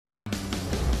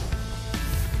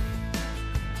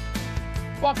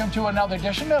Welcome to another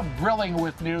edition of Grilling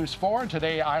with News 4.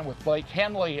 Today I'm with Blake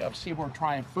Henley of Seaboard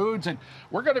Triumph Foods, and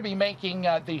we're going to be making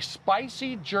the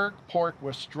spicy jerk pork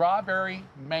with strawberry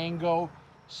mango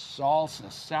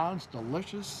salsa. Sounds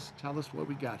delicious. Tell us what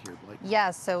we got here, Blake.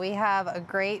 Yes, so we have a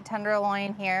great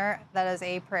tenderloin here that is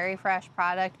a Prairie Fresh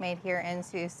product made here in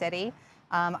Sioux City.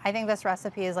 I think this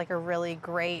recipe is like a really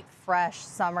great fresh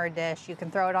summer dish. You can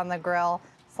throw it on the grill,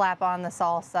 slap on the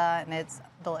salsa, and it's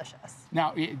delicious.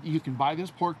 Now, you can buy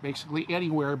this pork basically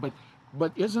anywhere, but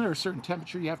isn't there a certain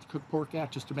temperature you have to cook pork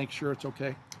at just to make sure it's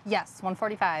okay? Yes,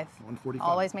 145. 145.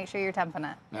 Always make sure you're temping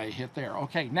it. Now you hit there.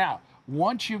 Okay, now,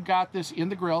 once you've got this in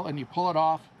the grill and you pull it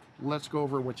off, let's go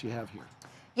over what you have here.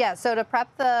 Yeah, so to prep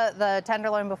the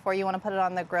tenderloin before you want to put it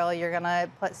on the grill, you're going to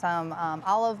put some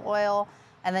olive oil,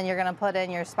 and then you're going to put in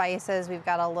your spices. We've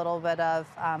got a little bit of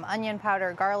onion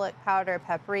powder, garlic powder,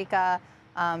 paprika,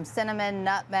 cinnamon,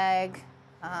 nutmeg.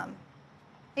 I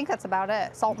think that's about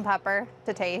it. Salt and pepper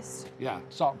to taste. Yeah,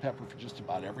 salt and pepper for just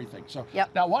about everything. So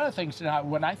yep. Now one of the things,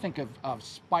 when I think of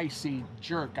spicy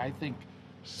jerk, I think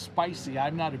spicy.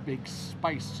 I'm not a big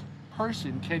spice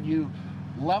person. Can you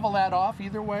level that off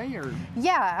either way, or?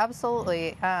 Yeah,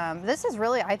 absolutely. This is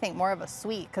really, I think, more of a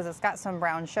sweet because it's got some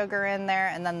brown sugar in there,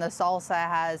 and then the salsa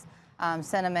has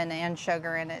cinnamon and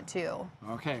sugar in it too.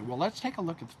 Okay, well, let's take a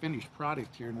look at the finished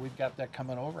product here, and we've got that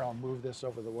coming over. I'll move this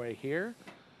over the way here.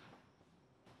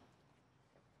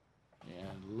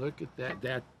 And look at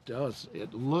that.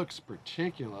 It looks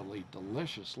particularly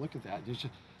delicious. Look at that. There's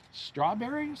just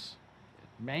strawberries,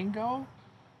 mango,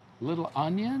 little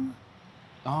onion.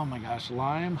 Oh my gosh,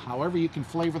 lime. However you can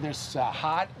flavor this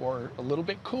hot or a little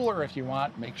bit cooler if you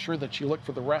want. Make sure that you look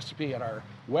for the recipe at our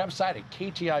website at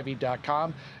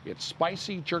ktiv.com. It's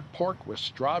spicy jerk pork with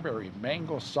strawberry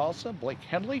mango salsa. Blake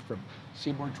Henley from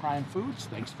Seaboard Triumph Foods.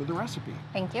 Thanks for the recipe.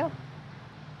 Thank you.